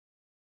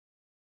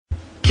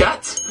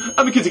Cat,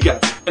 I'm a kitty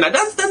cat, and I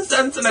dance, dance,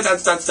 dance, and I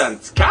dance, dance,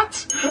 dance.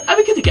 Cat, I'm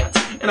a kitty cat,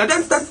 and I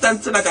dance, dance,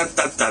 dance, and I dance,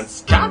 dance,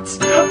 dance. Cat,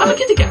 I'm a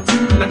kitty cat,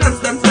 and I dance,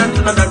 dance, dance,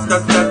 and I dance,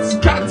 dance, dance.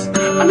 Cat,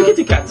 I'm a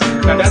kitty cat,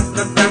 and I dance,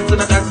 dance, dance,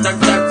 and I dance,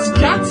 dance, dance.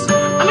 Cat,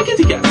 I'm a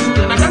kitty cat,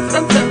 and I dance,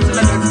 dance, dance, and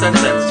I dance,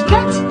 dance, dance.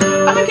 Cat,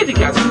 I'm a kitty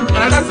cat, and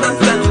I dance, dance,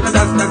 dance, and I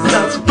dance, dance,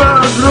 dance.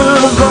 Birds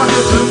really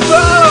rocket to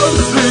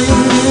bouncing,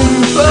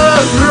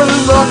 birds really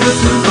rocket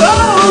to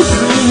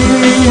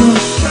bouncing.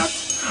 Cat,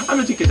 I'm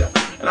a kitty cat,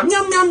 and I'm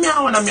meow meow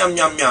meow, and I'm meow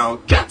meow meow.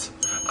 Cat,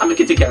 I'm a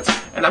kitty cat,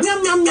 and I'm meow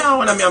meow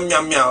meow, and I'm meow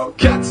meow meow.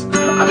 Cat,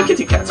 I'm a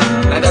kitty cat,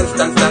 and I dance,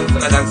 dance, dance,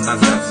 and I dance,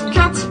 dance, dance.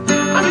 Cat,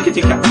 I'm a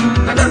kitty cat,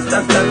 and I dance,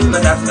 dance, dance, and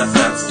I dance, dance,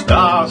 dance.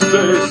 I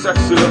say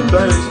sexy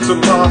things to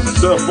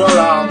myself while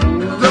I'm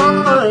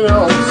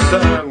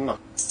dancing.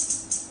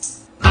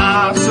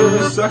 I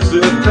say sexy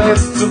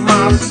things to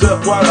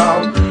myself while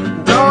I'm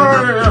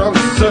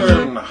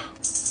dancing.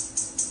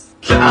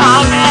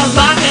 I'm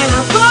rocking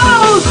and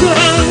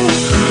bouncing,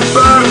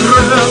 burning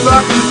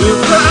like you're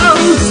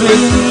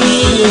bouncing.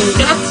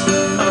 Cat,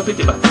 I'm a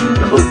kitty cat,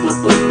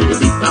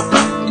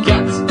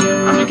 cat,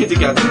 I'm a kitty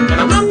cat, and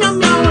I'm meow meow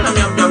meow, and I'm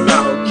meow meow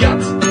meow.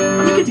 Cat,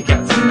 I'm a kitty cat,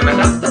 and I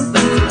dance dance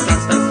dance, and I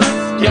dance dance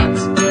dance. Cat,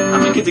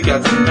 I'm a kitty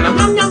cat, and I'm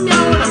meow meow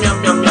meow, and I'm meow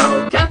meow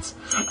meow. Cat,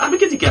 I'm a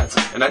kitty cat,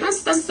 and I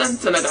dance dance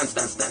dance, and I dance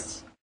dance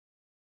dance.